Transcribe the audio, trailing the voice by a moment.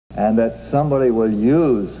and that somebody will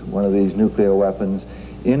use one of these nuclear weapons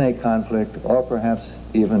in a conflict or perhaps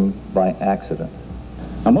even by accident.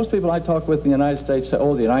 Now, most people I talk with in the United States say,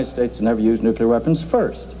 oh, the United States never used nuclear weapons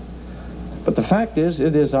first. But the fact is,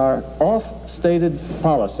 it is our oft-stated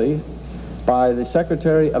policy by the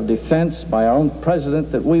Secretary of Defense, by our own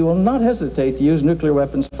President, that we will not hesitate to use nuclear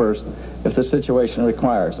weapons first if the situation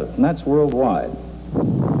requires it, and that's worldwide.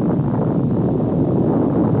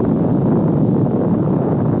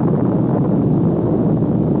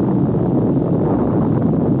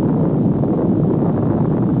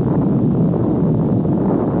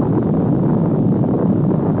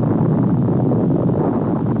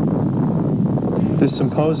 This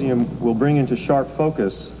symposium will bring into sharp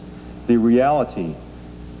focus the reality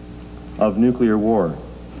of nuclear war.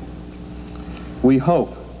 We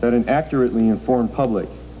hope that an accurately informed public,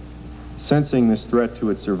 sensing this threat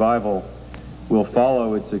to its survival, will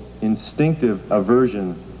follow its instinctive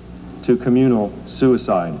aversion to communal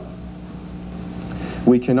suicide.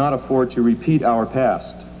 We cannot afford to repeat our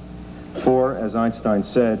past, for, as Einstein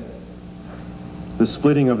said, the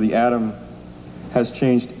splitting of the atom has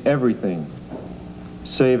changed everything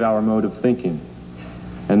save our mode of thinking,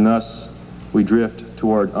 and thus we drift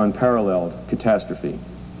toward unparalleled catastrophe.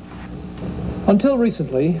 Until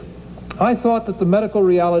recently, I thought that the medical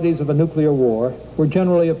realities of a nuclear war were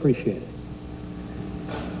generally appreciated.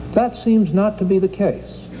 That seems not to be the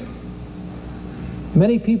case.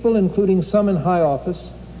 Many people, including some in high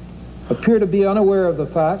office, appear to be unaware of the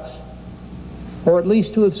facts, or at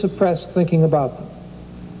least to have suppressed thinking about them.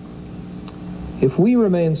 If we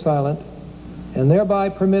remain silent, and thereby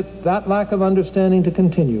permit that lack of understanding to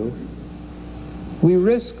continue, we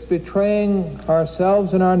risk betraying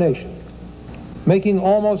ourselves and our nation, making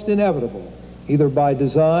almost inevitable, either by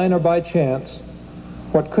design or by chance,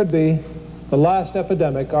 what could be the last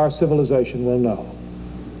epidemic our civilization will know.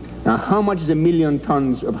 Now, how much is 1 million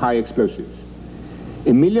tons of high explosives?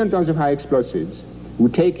 1 million tons of high explosives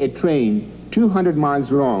would take a train 200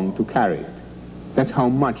 miles long to carry it. That's how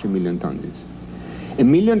much 1 million tons is. 1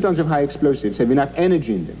 million tons of high explosives have enough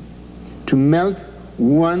energy in them to melt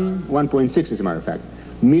 1.6, as a matter of fact,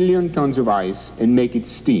 million tons of ice and make it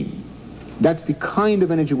steam. That's the kind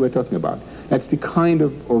of energy we're talking about. That's the kind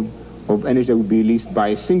of energy that would be released by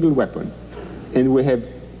a single weapon. And we have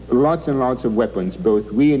lots and lots of weapons,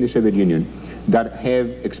 both we and the Soviet Union, that have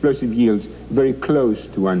explosive yields very close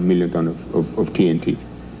to 1 million ton of TNT.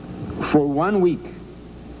 For 1 week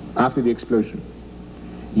after the explosion,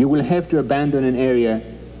 you will have to abandon an area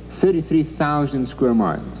 33,000 square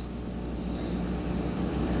miles.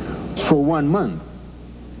 For 1 month,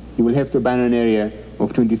 you will have to abandon an area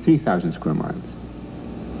of 23,000 square miles.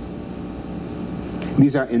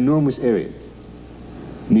 These are enormous areas.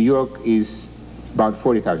 New York is about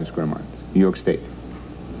 40,000 square miles, New York State.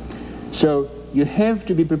 So you have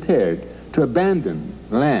to be prepared to abandon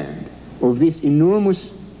land of this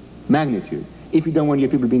enormous magnitude if you don't want your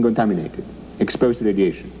people being contaminated, exposed to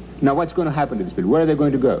radiation. Now, what's going to happen to these people? Where are they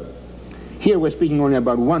going to go? Here we're speaking only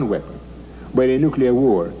about one weapon. But in a nuclear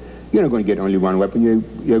war, you're not going to get only one weapon.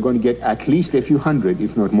 You're going to get at least a few hundred,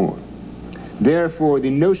 if not more. Therefore, the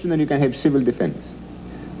notion that you can have civil defense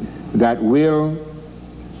that will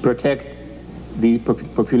protect the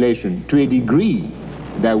population to a degree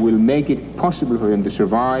that will make it possible for them to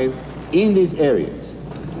survive in these areas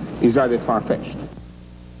is rather far-fetched.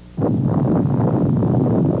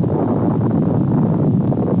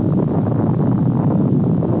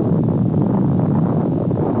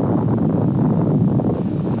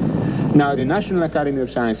 Now, the National Academy of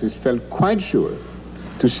Sciences felt quite sure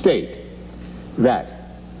to state that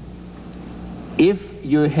if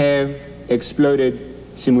you have exploded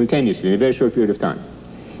simultaneously in a very short period of time,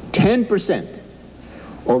 10%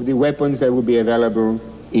 of the weapons that will be available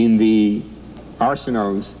in the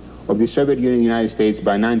arsenals of the Soviet Union and the United States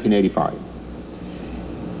by 1985.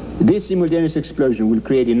 This simultaneous explosion will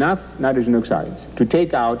create enough nitrogen oxides to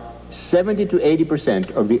take out 70 to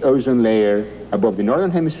 80% of the ozone layer above the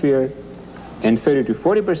northern hemisphere and 30 to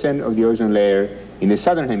 40% of the ozone layer in the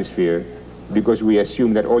southern hemisphere, because we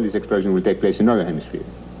assume that all these explosions will take place in the northern hemisphere.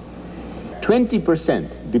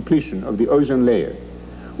 20% depletion of the ozone layer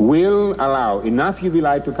will allow enough UV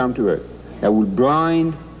light to come to Earth that will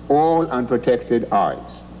blind all unprotected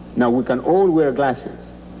eyes. Now, we can all wear glasses,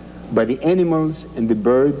 but the animals and the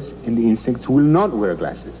birds and the insects will not wear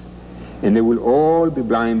glasses. And they will all be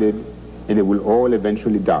blinded, and they will all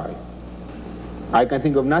eventually die. I can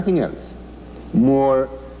think of nothing else more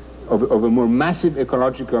of a more massive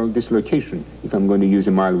ecological dislocation, if I'm going to use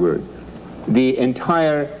a mild word. The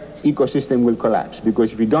entire ecosystem will collapse,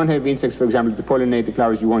 because if you don't have insects, for example, to pollinate the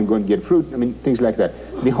flowers, you won't go and get fruit. I mean, things like that.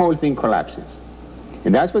 The whole thing collapses.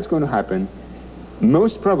 And that's what's going to happen,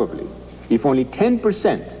 most probably, if only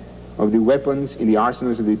 10% of the weapons in the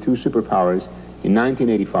arsenals of the two superpowers in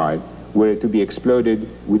 1985 were to be exploded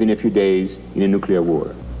within a few days in a nuclear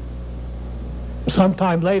war.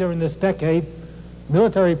 Sometime later in this decade,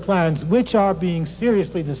 military plans, which are being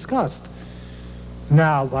seriously discussed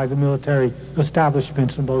now by the military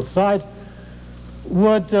establishments on both sides,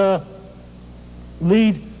 would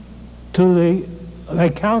lead to a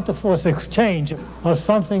counter-force exchange of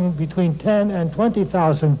something between 10 and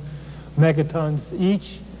 20,000 megatons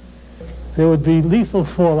each. There would be lethal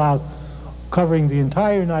fallout covering the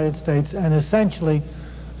entire United States and essentially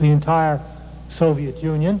the entire Soviet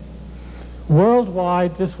Union.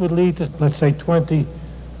 Worldwide, this would lead to, let's say, 20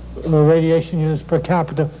 radiation units per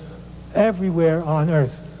capita everywhere on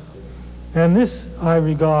Earth. And this, I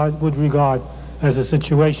would regard as a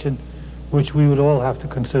situation which we would all have to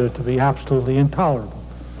consider to be absolutely intolerable.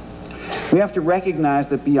 We have to recognize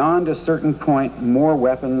that beyond a certain point, more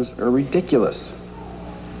weapons are ridiculous.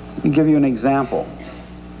 Let me give you an example.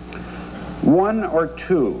 1 or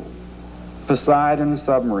 2 Poseidon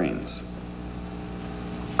submarines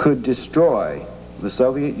could destroy the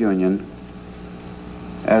Soviet Union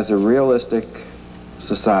as a realistic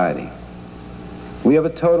society. We have a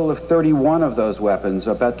total of 31 of those weapons,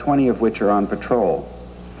 about 20 of which are on patrol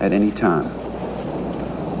at any time.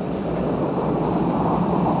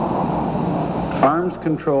 Arms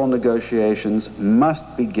control negotiations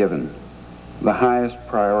must be given the highest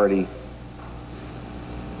priority,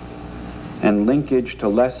 and linkage to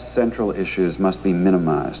less central issues must be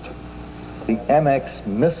minimized. The MX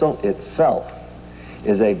missile itself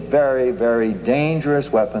is a very, very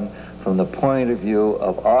dangerous weapon from the point of view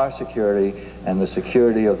of our security and the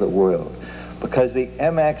security of the world. Because the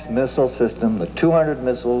MX missile system, the 200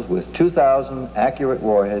 missiles with 2,000 accurate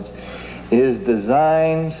warheads, is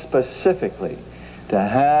designed specifically to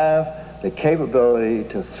have the capability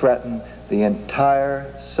to threaten the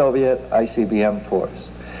entire Soviet ICBM force.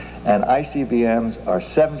 And ICBMs are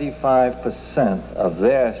 75% of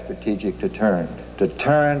their strategic deterrent.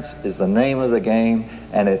 Deterrence is the name of the game,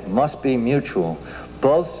 and it must be mutual.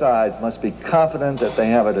 Both sides must be confident that they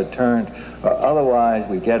have a deterrent, or otherwise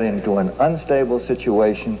we get into an unstable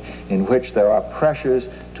situation in which there are pressures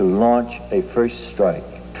to launch a first strike.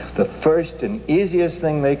 The first and easiest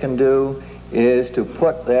thing they can do is to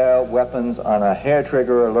put their weapons on a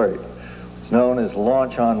hair-trigger alert. It's known as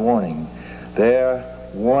launch on warning. Their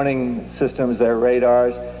warning systems, their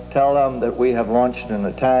radars, tell them that we have launched an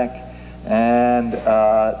attack, and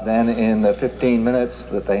then in the 15 minutes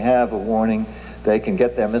that they have a warning, they can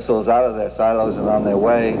get their missiles out of their silos and on their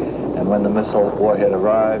way, and when the missile warhead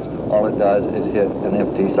arrives, all it does is hit an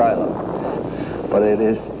empty silo. But it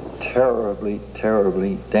is terribly,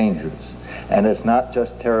 terribly dangerous. And it's not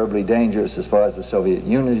just terribly dangerous as far as the Soviet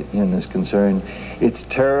Union is concerned, it's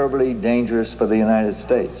terribly dangerous for the United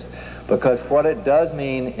States. Because what it does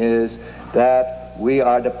mean is that we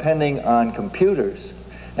are depending on computers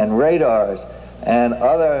and radars and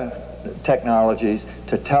other technologies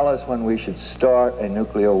to tell us when we should start a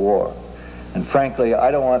nuclear war. And frankly,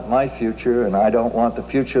 I don't want my future, and I don't want the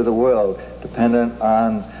future of the world dependent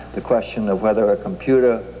on the question of whether a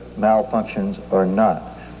computer malfunctions or not.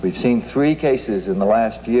 We've seen 3 cases in the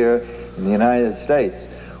last year in the United States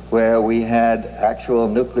where we had actual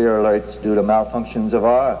nuclear alerts due to malfunctions of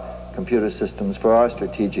our computer systems for our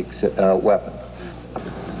strategic weapons.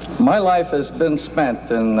 My life has been spent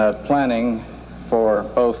in planning for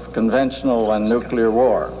both conventional and nuclear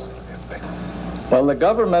war. Well, the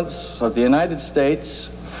governments of the United States,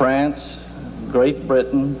 France, Great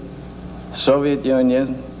Britain, Soviet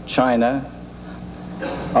Union, China,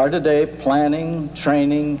 are today planning,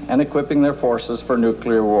 training, and equipping their forces for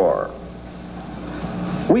nuclear war.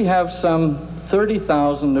 We have some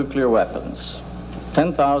 30,000 nuclear weapons.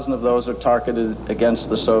 10,000 of those are targeted against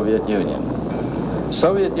the Soviet Union.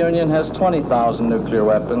 Soviet Union has 20,000 nuclear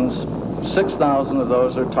weapons. 6,000 of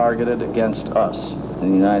those are targeted against us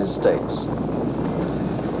in the United States.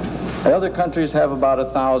 The other countries have about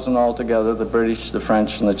 1,000 altogether, the British, the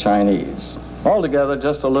French, and the Chinese. Altogether,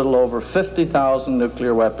 just a little over 50,000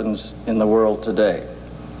 nuclear weapons in the world today.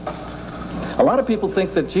 A lot of people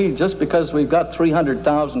think that, gee, just because we've got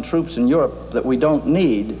 300,000 troops in Europe, that we don't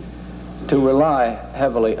need to rely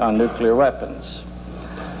heavily on nuclear weapons.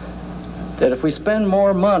 That if we spend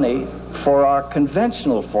more money for our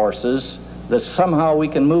conventional forces, that somehow we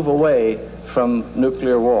can move away from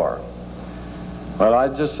nuclear war. Well,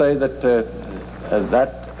 I'd just say that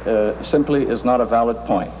that simply is not a valid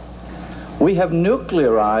point. We have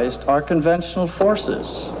nuclearized our conventional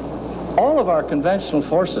forces. All of our conventional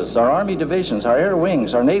forces, our Army divisions, our air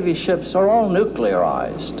wings, our Navy ships are all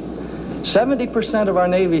nuclearized. 70% of our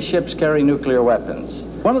Navy ships carry nuclear weapons.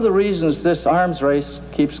 One of the reasons this arms race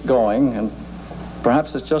keeps going, and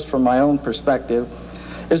perhaps it's just from my own perspective,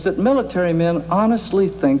 is that military men honestly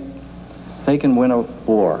think they can win a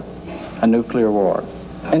war, a nuclear war,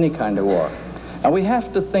 any kind of war. And we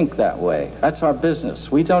have to think that way. That's our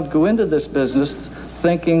business. We don't go into this business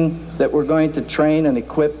thinking that we're going to train and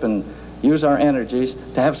equip and use our energies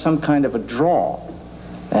to have some kind of a draw,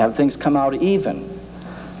 to have things come out even.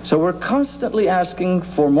 So we're constantly asking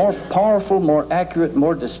for more powerful, more accurate,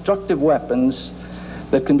 more destructive weapons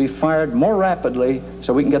that can be fired more rapidly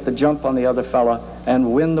so we can get the jump on the other fella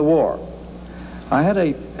and win the war. I had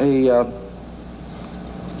a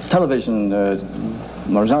television,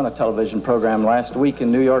 was on a television program last week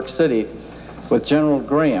in New York City with General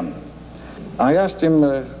Graham. I asked him,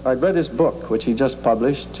 I read his book, which he just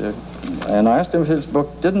published, and I asked him if his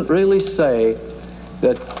book didn't really say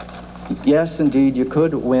that, yes, indeed, you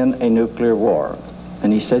could win a nuclear war.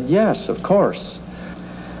 And he said, yes, of course.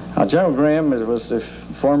 Now, General Graham was a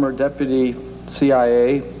former deputy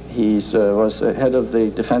CIA. He was head of the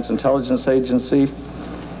Defense Intelligence Agency,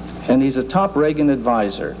 and he's a top Reagan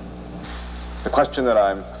advisor. The question that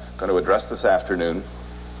I'm going to address this afternoon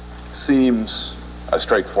seems a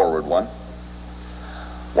straightforward one.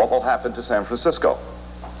 What will happen to San Francisco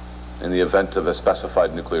in the event of a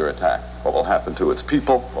specified nuclear attack? What will happen to its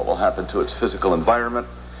people? What will happen to its physical environment?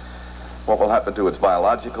 What will happen to its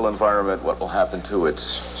biological environment? What will happen to its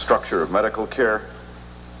structure of medical care?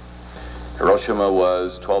 Hiroshima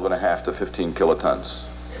was 12.5 to 15 kilotons.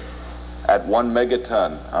 At 1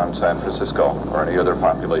 megaton on San Francisco or any other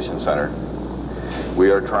population center, we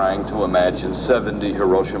are trying to imagine 70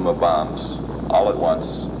 Hiroshima bombs all at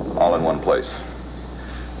once, all in one place.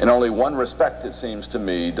 In only one respect, it seems to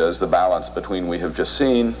me, does the balance between we have just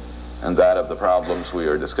seen and that of the problems we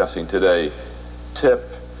are discussing today tip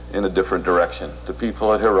in a different direction. The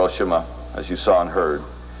people at Hiroshima, as you saw and heard,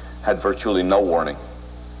 had virtually no warning.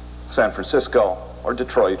 San Francisco or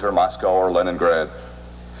Detroit or Moscow or Leningrad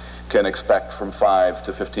can expect from 5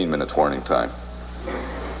 to 15 minutes warning time.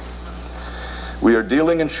 We are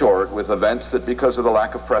dealing, in short, with events that, because of the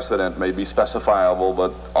lack of precedent, may be specifiable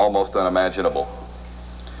but almost unimaginable.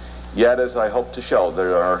 Yet, as I hope to show,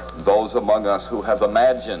 there are those among us who have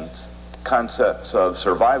imagined concepts of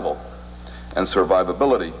survival and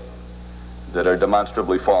survivability that are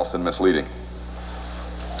demonstrably false and misleading.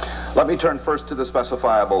 Let me turn first to the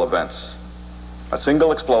specifiable events. A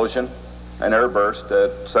single explosion, an airburst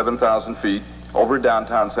at 7,000 feet over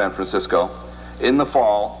downtown San Francisco in the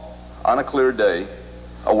fall, on a clear day,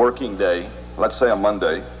 a working day, let's say a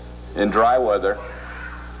Monday, in dry weather,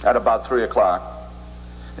 at about 3 o'clock.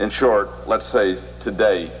 In short, let's say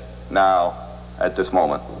today, now, at this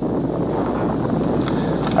moment.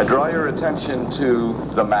 I draw your attention to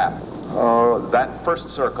the map. That first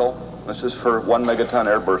circle, this is for 1 megaton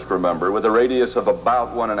airburst, remember, with a radius of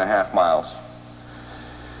about 1.5 miles,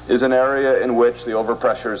 is an area in which the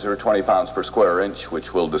overpressures are 20 pounds per square inch,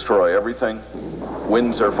 which will destroy everything.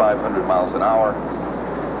 Winds are 500 miles an hour.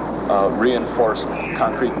 Reinforced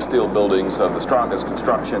concrete and steel buildings of the strongest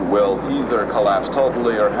construction will either collapse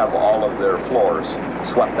totally or have all of their floors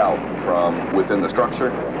swept out from within the structure.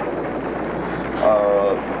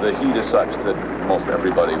 The heat is such that most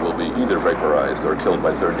everybody will be either vaporized or killed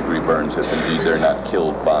by third-degree burns if indeed they're not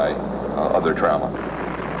killed by other trauma.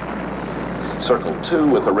 Circle 2,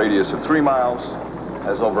 with a radius of 3 miles,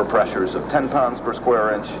 has overpressures of 10 pounds per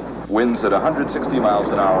square inch, winds at 160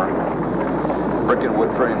 miles an hour, brick and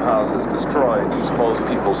wood frame houses destroyed, exposed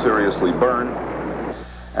people seriously burned.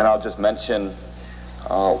 And I'll just mention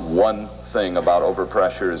one thing about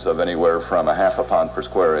overpressures of anywhere from 0.5 pound per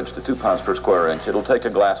square inch to 2 pounds per square inch. It'll take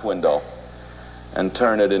a glass window and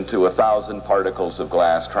turn it into 1,000 particles of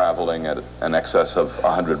glass traveling at an excess of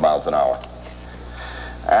 100 miles an hour.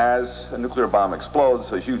 As a nuclear bomb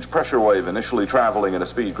explodes, a huge pressure wave initially traveling at a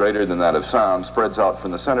speed greater than that of sound spreads out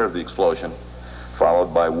from the center of the explosion,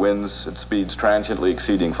 followed by winds at speeds transiently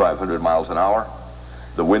exceeding 500 miles an hour.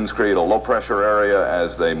 The winds create a low pressure area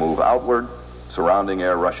as they move outward. Surrounding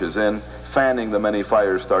air rushes in, fanning the many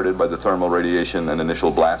fires started by the thermal radiation and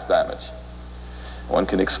initial blast damage. One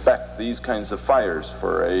can expect these kinds of fires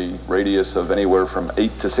for a radius of anywhere from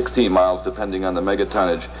 8 to 16 miles, depending on the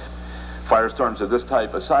megatonnage. Firestorms of this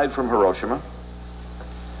type, aside from Hiroshima,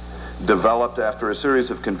 developed after a series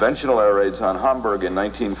of conventional air raids on Hamburg in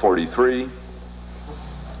 1943,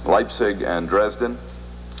 Leipzig and Dresden.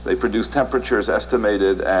 They produced temperatures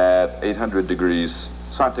estimated at 800 degrees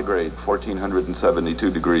centigrade,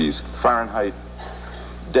 1472 degrees Fahrenheit.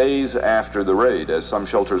 Days after the raid, as some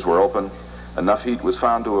shelters were open, enough heat was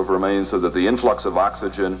found to have remained so that the influx of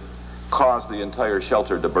oxygen caused the entire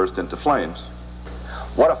shelter to burst into flames.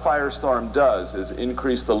 What a firestorm does is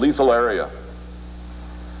increase the lethal area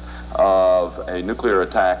of a nuclear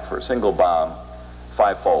attack for a single bomb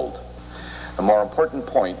fivefold. A more important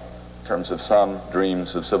point, in terms of some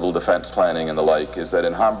dreams of civil defense planning and the like, is that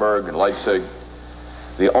in Hamburg and Leipzig,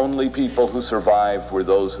 the only people who survived were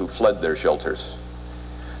those who fled their shelters,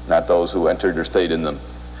 not those who entered or stayed in them,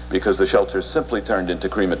 because the shelters simply turned into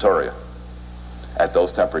crematoria at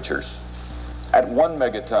those temperatures. At 1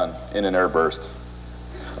 megaton in an airburst,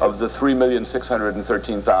 of the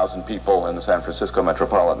 3,613,000 people in the San Francisco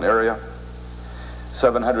metropolitan area,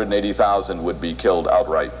 780,000 would be killed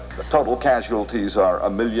outright. The total casualties are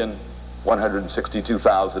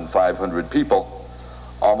 1,162,500 people,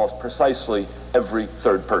 almost precisely every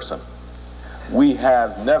third person. We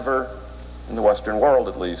have never, in the Western world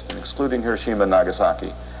at least, and excluding Hiroshima and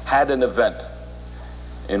Nagasaki, had an event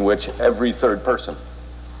in which every third person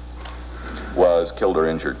was killed or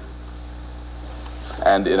injured,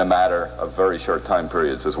 and in a matter of very short time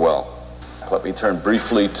periods as well. Let me turn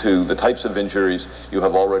briefly to the types of injuries. You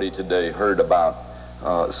have already today heard about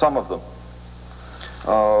some of them.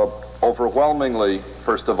 Overwhelmingly,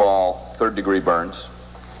 first of all, third-degree burns.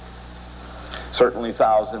 Certainly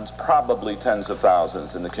thousands, probably tens of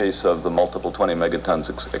thousands, in the case of the multiple 20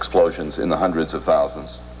 megatons explosions, in the hundreds of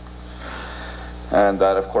thousands. And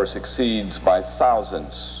that, of course, exceeds by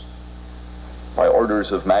thousands, by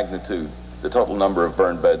orders of magnitude, the total number of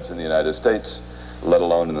burn beds in the United States, let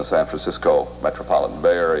alone in the San Francisco metropolitan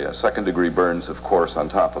Bay Area. Second-degree burns, of course, on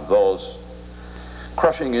top of those.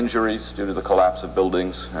 Crushing injuries due to the collapse of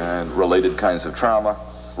buildings and related kinds of trauma.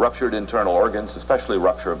 Ruptured internal organs, especially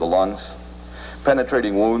rupture of the lungs.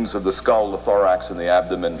 Penetrating wounds of the skull, the thorax, and the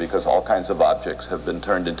abdomen, because all kinds of objects have been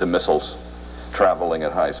turned into missiles traveling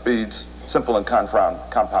at high speeds. Simple and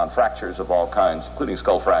compound fractures of all kinds, including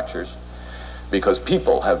skull fractures, because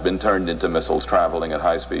people have been turned into missiles traveling at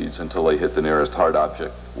high speeds until they hit the nearest hard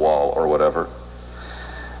object, wall, or whatever.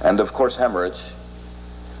 And of course, hemorrhage.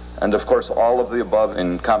 And of course, all of the above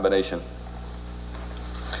in combination.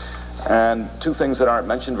 And two things that aren't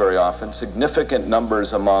mentioned very often: significant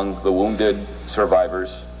numbers among the wounded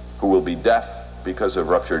survivors who will be deaf because of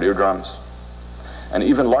ruptured eardrums, and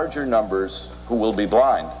even larger numbers who will be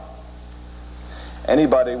blind.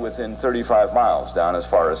 Anybody within 35 miles, down as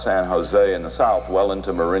far as San Jose in the south, well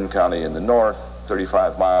into Marin County in the north,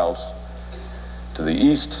 35 miles to the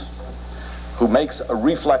east, who makes a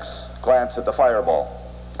reflex glance at the fireball,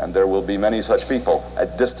 and there will be many such people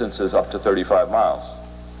at distances up to 35 miles,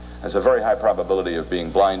 has a very high probability of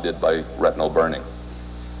being blinded by retinal burning.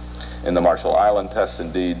 In the Marshall Island tests,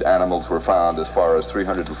 indeed, animals were found as far as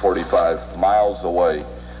 345 miles away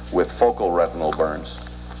with focal retinal burns.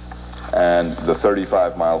 And the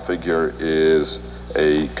 35-mile figure is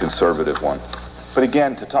a conservative one. But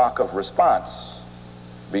again, to talk of response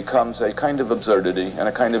becomes a kind of absurdity and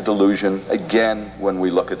a kind of delusion, again, when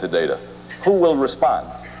we look at the data. Who will respond?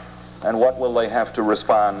 And what will they have to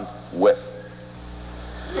respond with?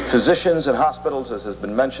 Physicians and hospitals, as has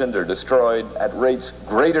been mentioned, are destroyed at rates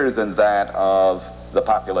greater than that of the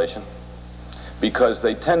population, because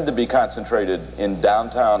they tend to be concentrated in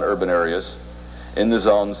downtown urban areas, in the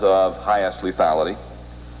zones of highest lethality.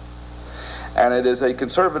 And it is a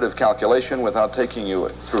conservative calculation, without taking you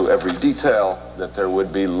through every detail, that there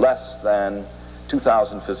would be less than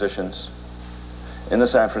 2,000 physicians in the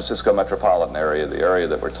San Francisco metropolitan area, the area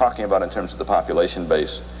that we're talking about in terms of the population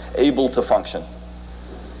base, able to function.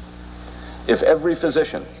 If every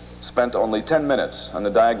physician spent only 10 minutes on the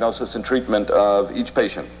diagnosis and treatment of each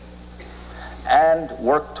patient and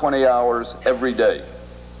worked 20 hours every day,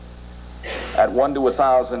 at 1 to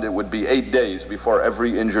 1,000, it would be 8 days before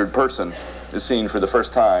every injured person is seen for the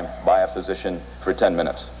first time by a physician for 10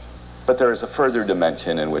 minutes. But there is a further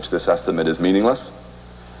dimension in which this estimate is meaningless,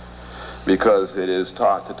 because it is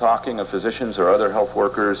talking of physicians or other health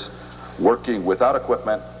workers working without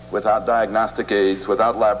equipment, without diagnostic aids,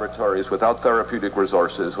 without laboratories, without therapeutic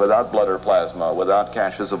resources, without blood or plasma, without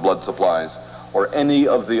caches of blood supplies, or any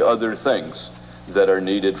of the other things that are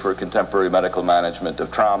needed for contemporary medical management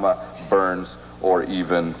of trauma, burns, or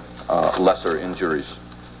even lesser injuries.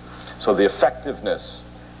 So the effectiveness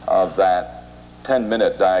of that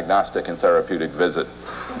 10-minute diagnostic and therapeutic visit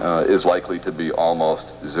is likely to be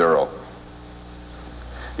almost zero.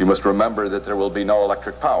 You must remember that there will be no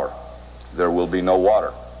electric power, there will be no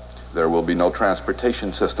water, there will be no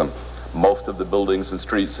transportation system Most of the buildings and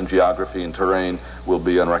streets and geography and terrain will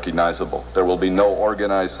be unrecognizable. There will be no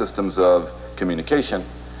organized systems of communication.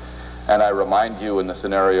 And I remind you, in the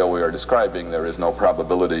scenario we are describing, there is no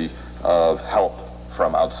probability of help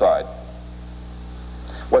from outside.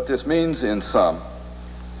 What this means, in sum,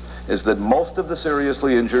 is that most of the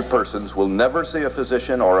seriously injured persons will never see a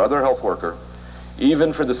physician or other health worker,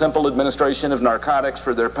 even for the simple administration of narcotics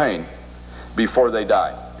for their pain, before they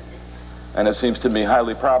die. And it seems to me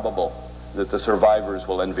highly probable that the survivors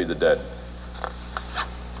will envy the dead.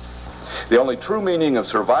 The only true meaning of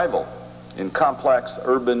survival in complex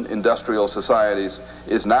urban industrial societies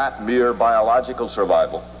is not mere biological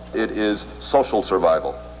survival. It is social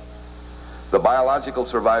survival. The biological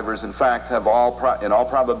survivors, in fact, have in all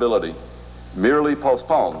probability merely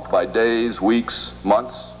postponed by days, weeks,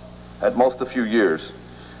 months, at most a few years,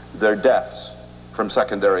 their deaths from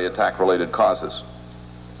secondary attack-related causes.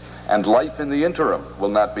 And life in the interim will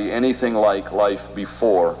not be anything like life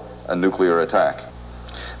before a nuclear attack.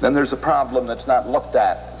 Then there's a problem that's not looked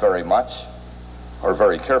at very much or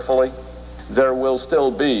very carefully. There will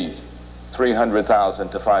still be 300,000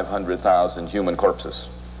 to 500,000 human corpses,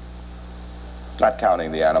 not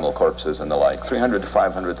counting the animal corpses and the like. 300 to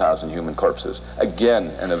 500,000 human corpses. Again,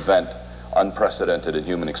 an event unprecedented in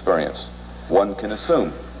human experience. One can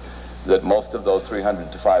assume that most of those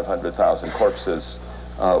 300 to 500,000 corpses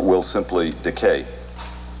will simply decay.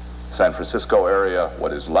 San Francisco area,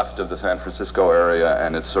 what is left of the San Francisco area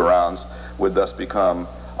and its surrounds, would thus become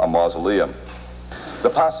a mausoleum. The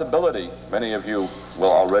possibility, many of you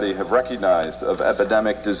will already have recognized, of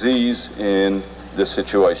epidemic disease in this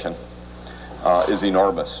situation is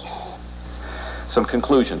enormous. Some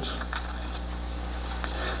conclusions.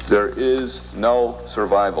 There is no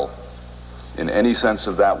survival in any sense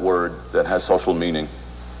of that word that has social meaning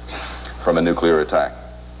from a nuclear attack.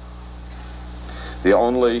 The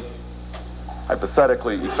only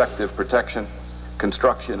hypothetically effective protection,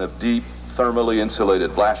 construction of deep, thermally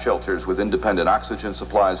insulated blast shelters with independent oxygen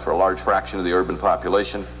supplies for a large fraction of the urban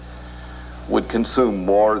population, would consume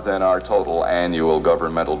more than our total annual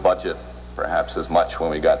governmental budget, perhaps as much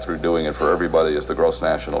when we got through doing it for everybody as the gross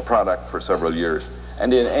national product for several years,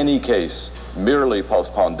 and in any case merely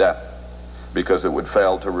postpone death because it would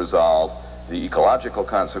fail to resolve the ecological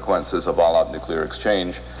consequences of all-out nuclear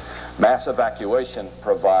exchange. Mass evacuation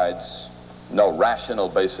provides no rational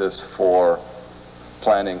basis for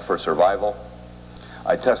planning for survival.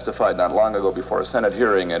 I testified not long ago before a Senate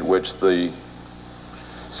hearing at which the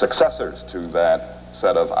successors to that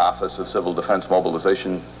set of Office of Civil Defense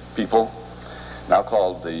Mobilization people, now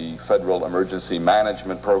called the Federal Emergency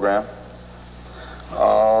Management Program,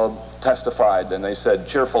 testified, and they said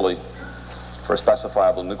cheerfully, for a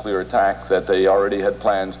specifiable nuclear attack, that they already had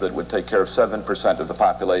plans that would take care of 7% of the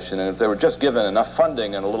population, and if they were just given enough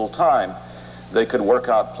funding and a little time, they could work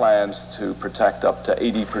out plans to protect up to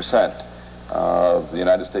 80% of the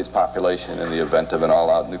United States population in the event of an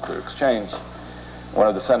all-out nuclear exchange. One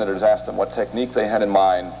of the senators asked them what technique they had in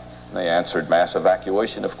mind, and they answered mass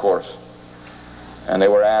evacuation, of course. And they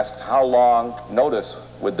were asked how long notice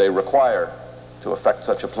would they require to effect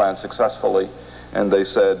such a plan successfully, and they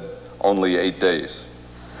said only 8 days.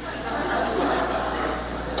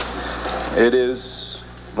 It is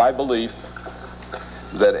my belief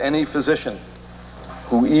that any physician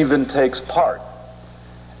who even takes part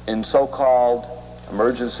in so-called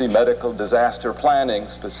emergency medical disaster planning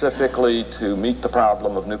specifically to meet the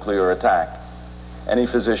problem of nuclear attack, any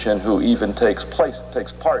physician who even takes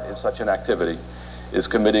part in such an activity is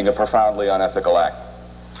committing a profoundly unethical act.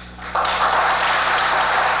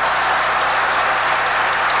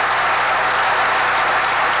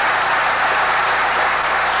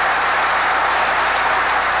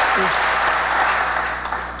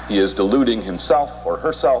 He is deluding himself or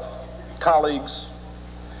herself, colleagues,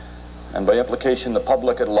 and by implication the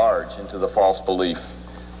public at large into the false belief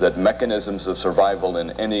that mechanisms of survival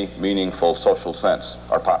in any meaningful social sense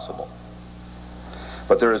are possible.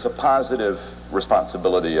 But there is a positive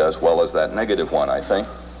responsibility as well as that negative one, I think,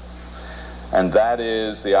 and that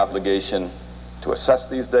is the obligation to assess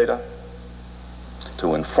these data,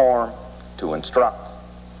 to inform, to instruct,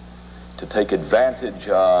 to take advantage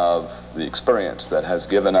of the experience that has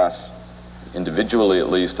given us, individually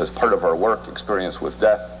at least, as part of our work, experience with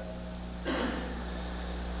death,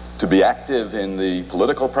 to be active in the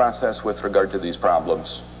political process with regard to these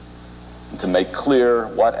problems, and to make clear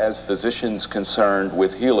what, as physicians concerned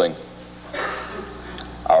with healing,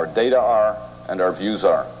 our data are and our views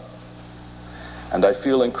are. And I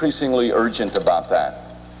feel increasingly urgent about that.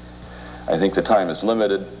 I think the time is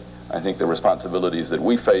limited. I think the responsibilities that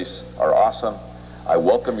we face are awesome. I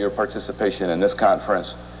welcome your participation in this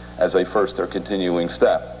conference, as a first or continuing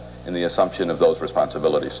step in the assumption of those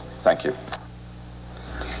responsibilities. Thank you.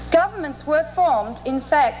 Governments were formed, in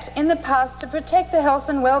fact, in the past to protect the health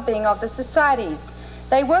and well-being of the societies.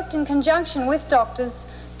 They worked in conjunction with doctors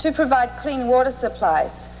to provide clean water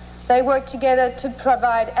supplies. They worked together to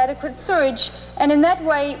provide adequate sewage, and in that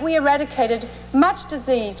way we eradicated much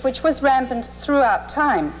disease which was rampant throughout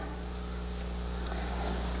time.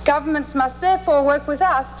 Governments must therefore work with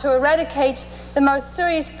us to eradicate the most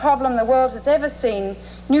serious problem the world has ever seen,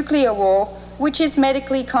 nuclear war, which is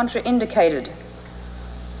medically contraindicated.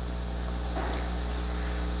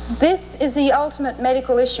 This is the ultimate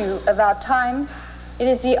medical issue of our time. It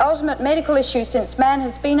is the ultimate medical issue since man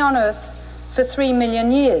has been on Earth for 3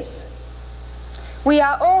 million years. We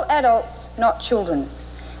are all adults, not children.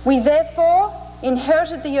 We therefore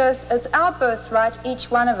inherited the Earth as our birthright,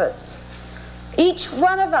 each one of us. Each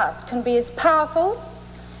one of us can be as powerful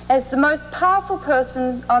as the most powerful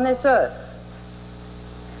person on this Earth.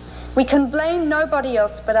 We can blame nobody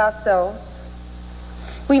else but ourselves.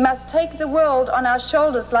 We must take the world on our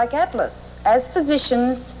shoulders like Atlas, as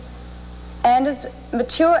physicians and as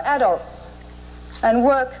mature adults, and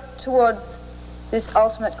work towards this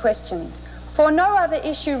ultimate question. For no other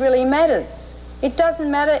issue really matters. It doesn't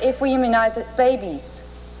matter if we immunize babies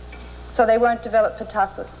so they won't develop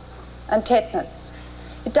pertussis and tetanus.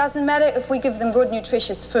 It doesn't matter if we give them good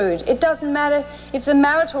nutritious food. It doesn't matter if the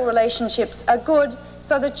marital relationships are good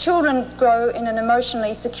so the children grow in an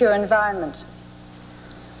emotionally secure environment.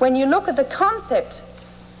 When you look at the concept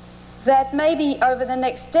that maybe over the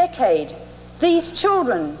next decade, these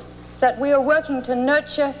children that we are working to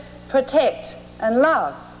nurture, protect, and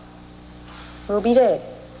love will be dead.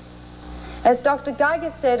 As Dr. Geiger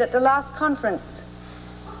said at the last conference,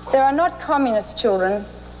 there are not communist children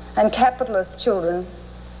and capitalist children.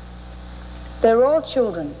 They're all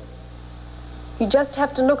children. You just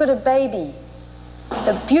have to look at a baby,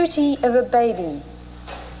 the beauty of a baby,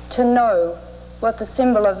 to know what the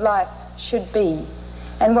symbol of life should be,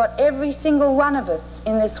 and what every single one of us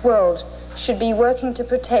in this world should be working to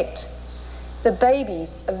protect, the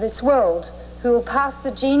babies of this world who will pass the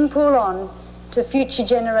gene pool on to future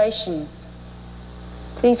generations.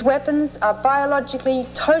 These weapons are biologically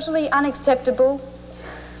totally unacceptable.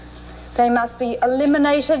 They must be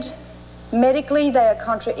eliminated. Medically, they are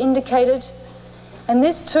contraindicated. And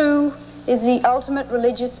this too is the ultimate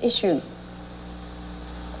religious issue.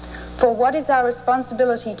 For what is our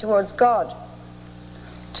responsibility towards God?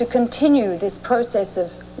 To continue this process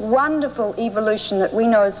of wonderful evolution that we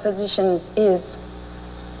know as physicians is,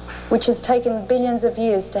 which has taken billions of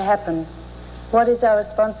years to happen. What is our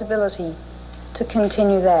responsibility to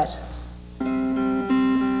continue that?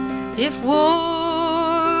 If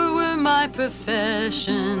war were my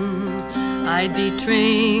profession, I'd be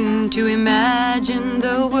trained to imagine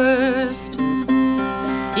the worst.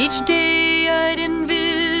 Each day I'd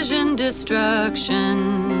envision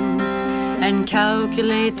destruction and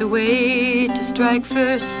calculate the way to strike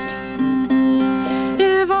first.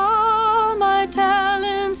 If all my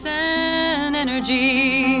talents and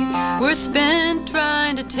energy were spent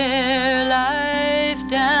trying to tear life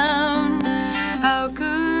down, how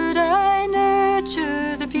could I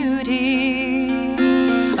nurture the beauty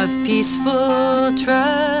of peaceful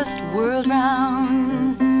trust world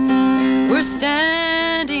round? We're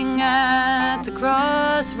standing at the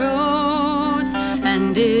crossroads,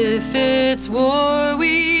 and if it's war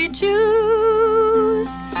we choose,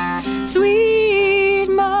 sweet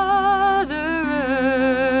Mother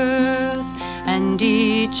Earth, and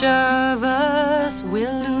each of us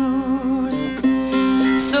will lose.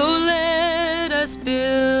 So let us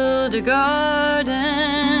build a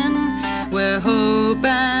garden where hope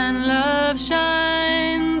and love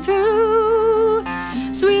shine through,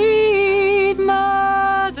 sweet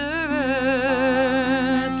Mother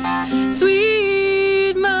Earth,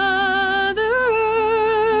 sweet Mother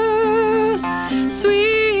Earth,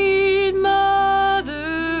 sweet Mother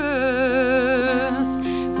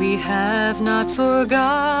Earth, we have not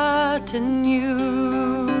forgotten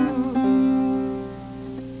you.